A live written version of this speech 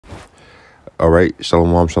All right,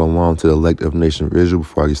 shalom to the elect of nation of Israel.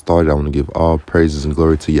 Before I get started, I want to give all praises and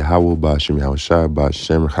glory to Yahweh, Ba'ashem Yahushai,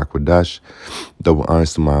 Ba'ashem HaKodash. Double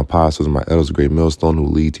honors to my apostles and my elders, great millstone who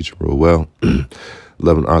lead, teach, and rule well.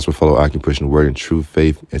 Love and honors for fellow occupation of word and true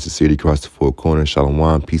faith and sincerity across the four corners.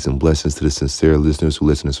 Shalom, peace and blessings to the sincere listeners who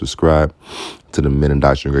listen and subscribe to the men and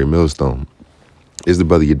doctrine of great millstone. It's the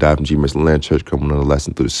brother Yadai from G-Mercy Land Church coming on a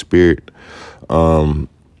lesson through the Spirit. And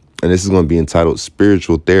this is going to be entitled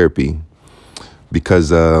Spiritual Therapy.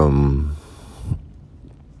 Because I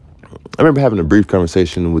remember having a brief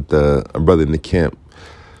conversation with a brother in the camp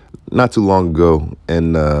not too long ago,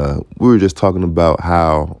 and we were just talking about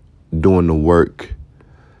how doing the work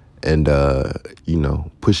and,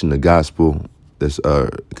 pushing the gospel that's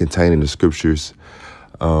contained in the scriptures,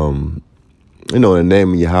 in the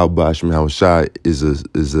name of Yahweh Ba'ashem Yahushai is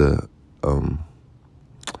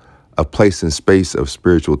a place and space of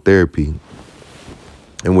spiritual therapy,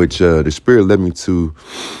 in which the Spirit led me to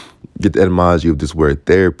get the etymology of this word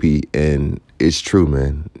therapy, and it's true,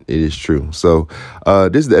 man. It is true. So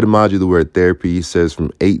this is the etymology of the word therapy. It says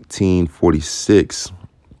from 1846,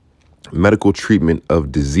 medical treatment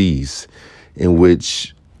of disease, in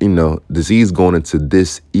which, disease going into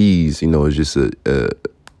dis-ease, is just a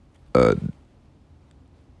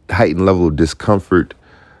heightened level of discomfort,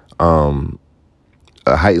 a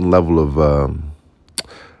heightened level of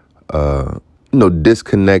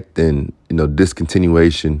disconnect and,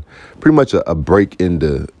 discontinuation, pretty much a break in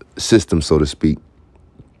the system, so to speak.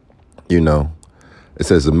 It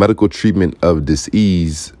says a medical treatment of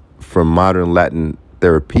disease, from modern Latin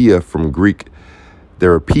therapia, from Greek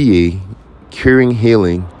therapie, curing,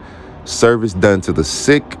 healing, service done to the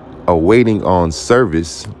sick, awaiting on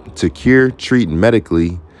service, to cure, treat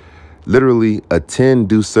medically, literally attend,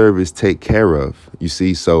 do service, take care of. You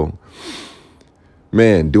see, so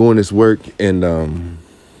man, doing this work and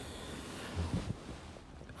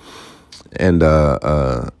it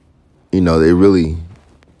really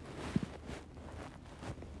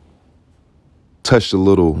touched a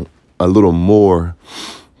little more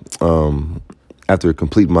after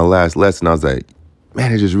completing my last lesson. I was like,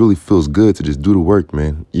 man, it just really feels good to just do the work,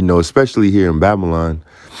 man. Especially here in Babylon,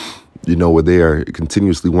 where they are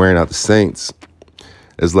continuously wearing out the saints.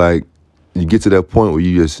 It's like you get to that point where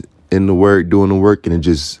you just in the work, doing the work, and it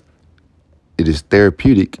is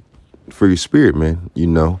therapeutic for your spirit, man.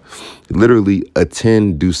 Literally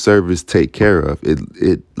attend, do service, take care of.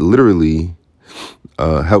 It literally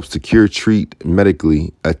helps to cure, treat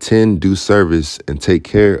medically, attend, do service, and take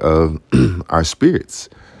care of our spirits.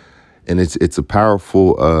 And it's a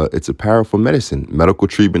powerful medicine, medical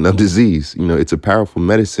treatment of disease. It's a powerful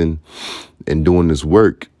medicine in doing this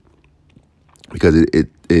work, because it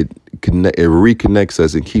reconnects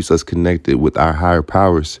us and keeps us connected with our higher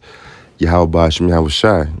powers, Yahweh Ba'ashem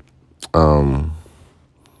Yahushai.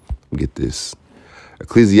 Get this.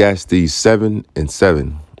 Ecclesiastes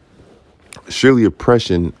 7:7. Surely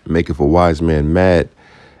oppression maketh a wise man mad,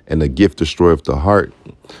 and a gift destroyeth the heart.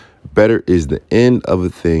 Better is the end of a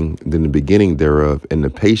thing than the beginning thereof, and the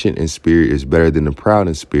patient in spirit is better than the proud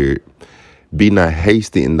in spirit. Be not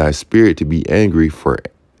hasty in thy spirit to be angry, for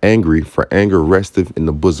anger resteth in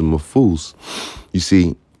the bosom of fools. You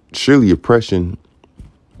see, surely oppression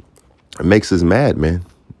makes us mad, man,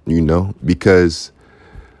 because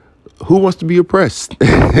who wants to be oppressed?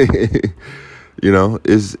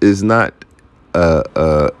 Is not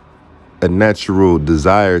a natural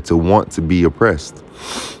desire to want to be oppressed,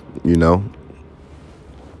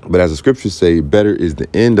 But as the scriptures say, better is the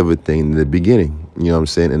end of a thing than the beginning. You know what I'm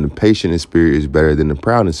saying? And the patient in spirit is better than the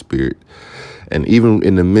proud in spirit. And even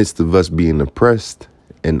in the midst of us being oppressed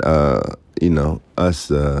and, us,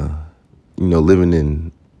 living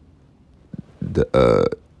in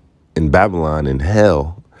Babylon, in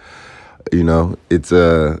hell, it's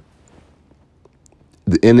the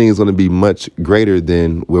ending is going to be much greater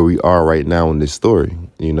than where we are right now in this story,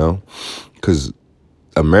 because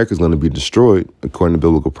America's going to be destroyed according to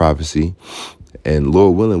biblical prophecy. And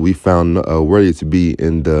Lord willing, we found worthy to be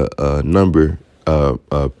in the number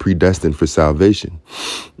predestined for salvation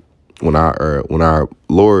when our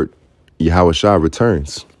Lord Yahushua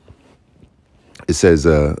returns. It says,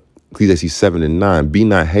 Ecclesiastes 7:9, be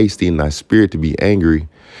not hasty in thy spirit to be angry,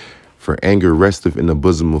 for anger resteth in the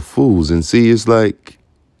bosom of fools. And see, it's like,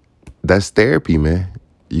 that's therapy, man.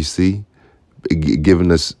 You see,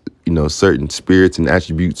 giving us, certain spirits and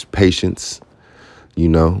attributes, patience,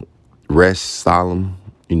 rest, solemn,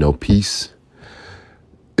 peace.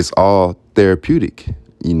 It's all therapeutic,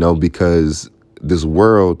 because this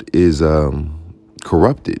world is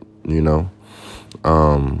corrupted,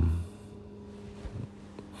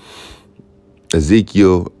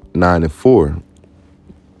 Ezekiel 9 and 4.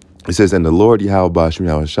 It says, and the Lord Yahweh Ba'ashem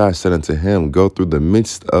Yahushua said unto him, go through the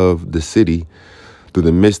midst of the city, through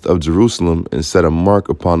the midst of Jerusalem, and set a mark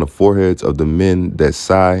upon the foreheads of the men that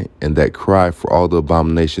sigh and that cry for all the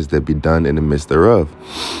abominations that be done in the midst thereof.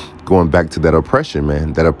 Going back to that oppression,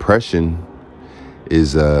 man. That oppression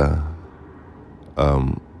is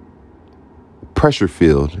pressure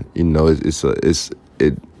filled. You know,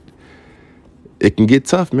 it can get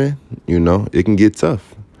tough, man. You know, it can get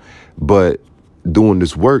tough. But doing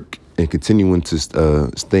this work and continuing to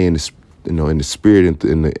stay in the, you know, in the spirit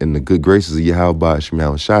and in the good graces of Yahweh Ba'ashem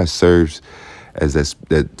Yahushua serves as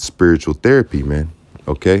that spiritual therapy, man.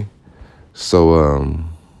 Okay, so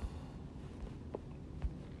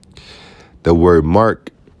the word mark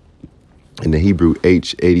in the Hebrew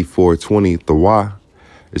H8420 thawah,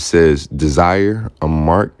 it says desire, a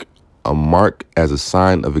mark as a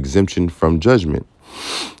sign of exemption from judgment.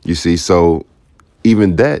 You see, so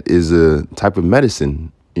even that is a type of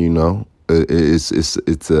medicine, you know. It's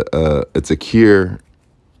a cure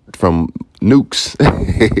from nukes,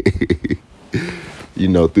 you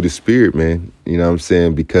know, through the spirit, man. You know what I'm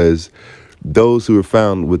saying? Because those who are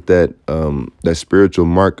found with that that spiritual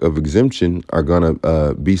mark of exemption are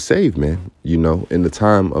gonna be saved, man. You know, in the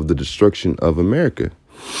time of the destruction of America.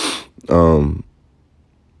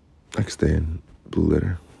 I can stay in blue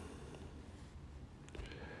letter.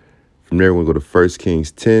 From there, we'll go to 1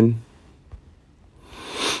 Kings 10,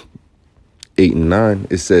 8 and 9.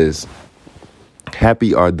 It says,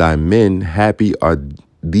 happy are thy men, happy are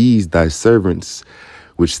these thy servants,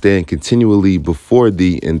 which stand continually before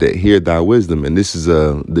thee and that hear thy wisdom. And this is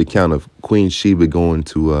the account of Queen Sheba going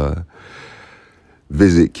to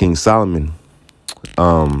visit King Solomon.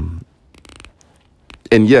 And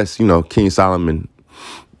yes, you know, King Solomon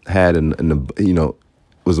had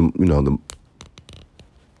was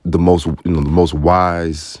the most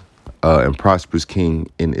wise and prosperous king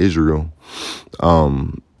in Israel. But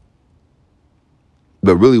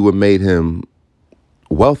really what made him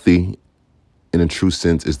wealthy in a true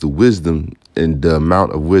sense is the wisdom and the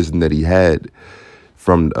amount of wisdom that he had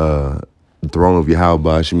from the throne of Yahweh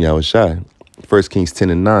Ba'ashem Yahushua. 1 Kings 10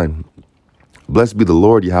 and 9. Blessed be the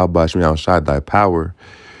Lord Yahweh Ba'ashem Yahushua, thy power,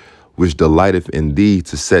 which delighteth in thee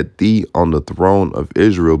to set thee on the throne of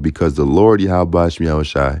Israel, because the Lord Yahweh Ba'ashem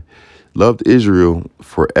Yahushua loved Israel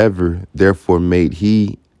forever. Therefore made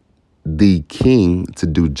he thee king to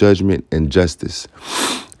do judgment and justice.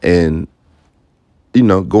 And, you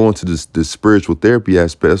know, going to the spiritual therapy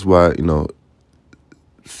aspect, that's why, you know,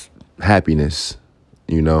 happiness,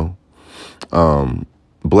 you know,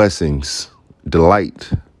 blessings, delight,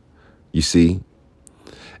 you see.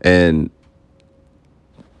 And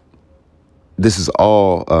this is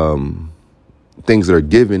all things that are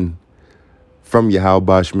given from Yahweh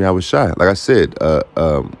Ba'ashem Yahushua. Like I said,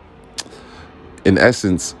 in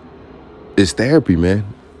essence, it's therapy, man.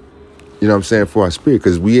 You know what I'm saying? For our spirit,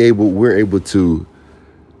 because we're able to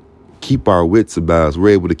keep our wits about us. We're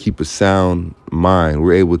able to keep a sound mind.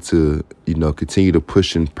 We're able to, you know, continue to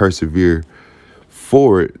push and persevere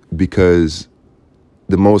forward because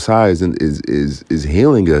the Most High is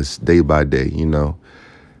healing us day by day. You know,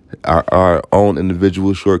 our own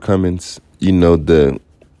individual shortcomings. You know, the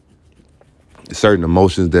certain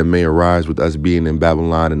emotions that may arise with us being in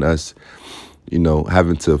Babylon and us, you know,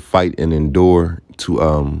 having to fight and endure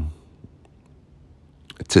to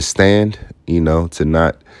stand, you know, to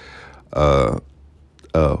not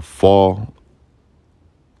fall.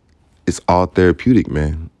 It's all therapeutic,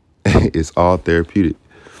 man. It's all therapeutic.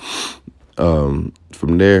 From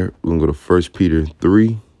there, we're gonna go to 1 Peter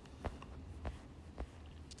 3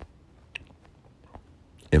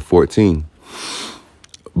 and 14.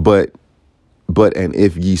 But and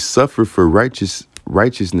if ye suffer for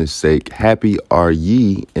righteousness' sake, happy are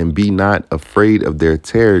ye, and be not afraid of their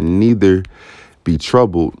terror, neither be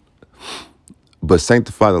troubled, but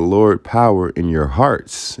sanctify the Lord power in your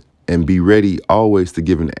hearts, and be ready always to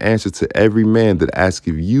give an answer to every man that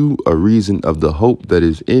asketh you a reason of the hope that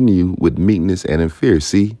is in you with meekness and in fear.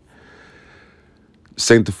 See,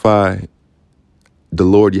 sanctify the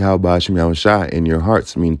Lord Yahweh Ba'ashem Yahushua in your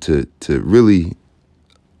hearts. I mean, to really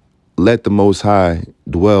let the Most High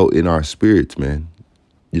dwell in our spirits, man.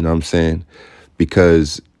 You know what I'm saying?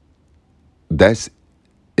 Because that's,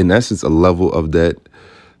 in essence, a level of that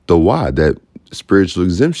dawah, that spiritual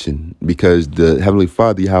exemption. Because the Heavenly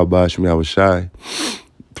Father, Yahweh Ba'ashem Yahushua,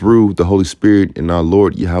 through the Holy Spirit and our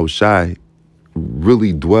Lord Yahushua,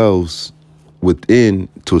 really dwells within,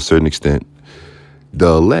 to a certain extent, the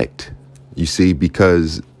elect. You see,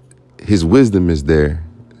 because his wisdom is there,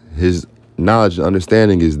 his knowledge and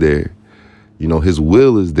understanding is there, you know, his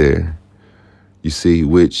will is there, you see,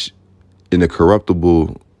 which in a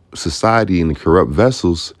corruptible society, in the corrupt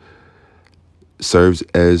vessels, serves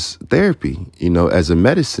as therapy, as a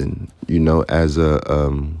medicine, as a,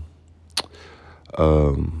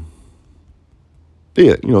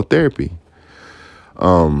 therapy.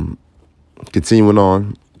 Continuing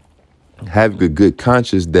on, having a good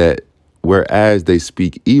conscience that whereas they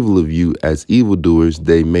speak evil of you as evildoers,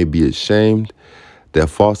 they may be ashamed that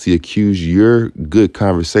falsely accuse your good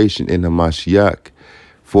conversation in the Mashiach.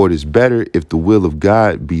 For it is better if the will of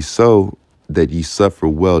God be so that ye suffer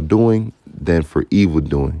well-doing than for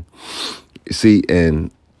evil-doing. See,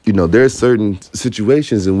 and, there are certain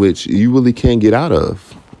situations in which you really can't get out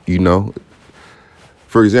of,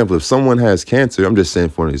 For example, if someone has cancer, I'm just saying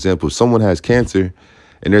for an example, if someone has cancer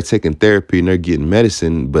and they're taking therapy and they're getting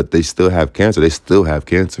medicine, but they still have cancer, they still have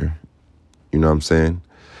cancer. You know what I'm saying?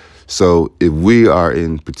 So if we are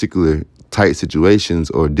in particular tight situations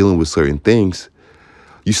or dealing with certain things,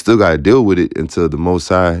 you still got to deal with it until the Most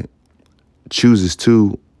High chooses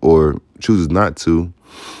to or chooses not to,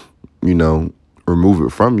 remove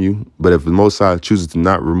it from you. But if the Most High chooses to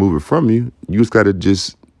not remove it from you, you just got to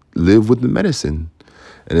just live with the medicine.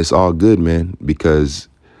 And it's all good, man, because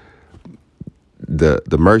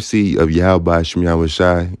the mercy of Yahweh Hashem Yahweh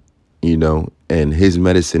Shai, and his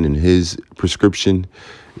medicine and his prescription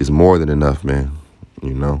is more than enough, man,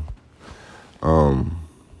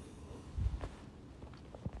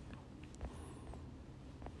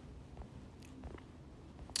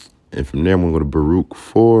 And from there, I'm going to go to Baruch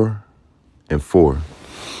 4:4.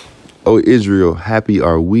 O Israel, happy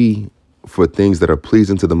are we, for things that are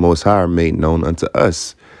pleasing to the Most High are made known unto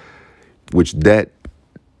us, which that,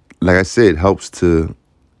 like I said, helps to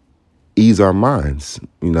ease our minds,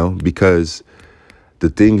 because the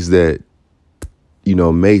things that,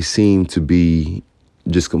 may seem to be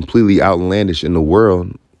just completely outlandish in the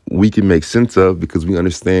world, we can make sense of because we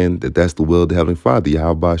understand that that's the will of the Heavenly Father,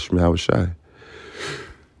 Yahweh Shem Yahweh Shai.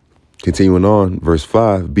 Continuing on, verse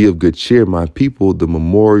 5, be of good cheer, my people, the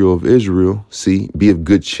memorial of Israel. See, be of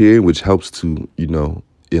good cheer, which helps to,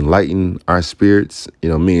 enlighten our spirits,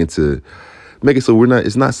 meaning to make it so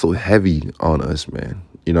it's not so heavy on us, man.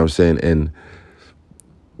 You know what I'm saying? And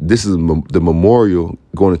this is the memorial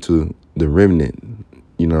going into the remnant.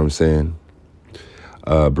 You know what I'm saying?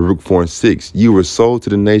 Baruch 4:6, you were sold to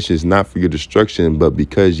the nations, not for your destruction, but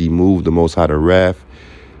because ye moved the Most High to wrath,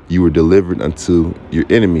 you were delivered unto your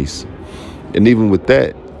enemies. And even with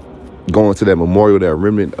that, going to that memorial, that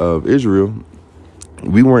remnant of Israel,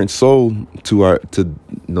 we weren't sold to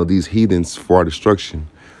these heathens for our destruction.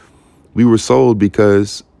 We were sold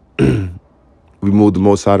because we moved the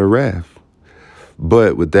Most High to wrath.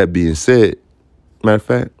 But with that being said, matter of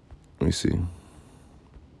fact, let me see.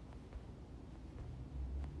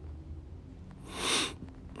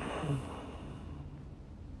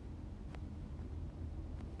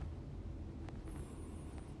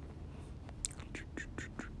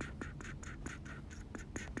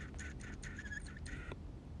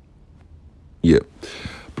 Yep.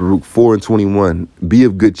 Baruch 4:21. Be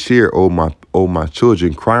of good cheer, O my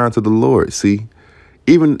children. Cry unto the Lord. See,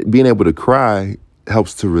 even being able to cry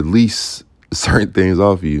helps to release certain things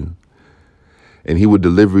off you. And he will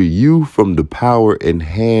deliver you from the power and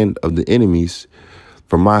hand of the enemies.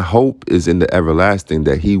 For my hope is in the everlasting,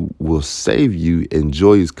 that he will save you, and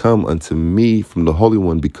joy is come unto me from the Holy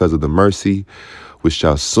One, because of the mercy which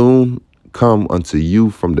shall soon come unto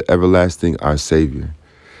you from the everlasting, our Savior.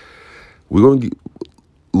 We're going to get,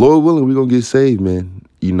 Lord willing, we're going to get saved, man.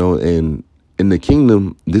 And in the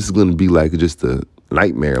kingdom, this is going to be like just a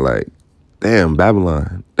nightmare, like, damn,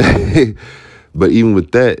 Babylon. But even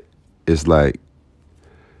with that, it's like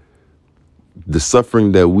the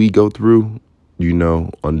suffering that we go through,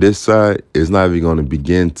 on this side is not even going to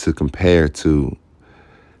begin to compare to,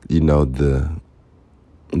 the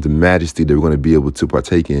majesty that we're going to be able to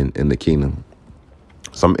partake in the kingdom.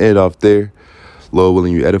 So I'm end off there. Lord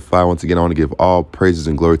willing, you edify. Once again, I want to give all praises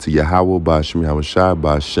and glory to Yahweh, by Hashem Yahweh Shai,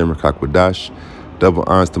 by Hashem Rakakwadash. Double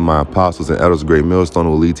honors to my apostles and elders, great millstone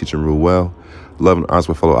who will lead, teach, and rule well. Love and honor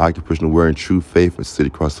my fellow occupants in the word and true faith and sit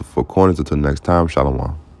across the four corners. Until next time,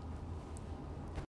 Shalom.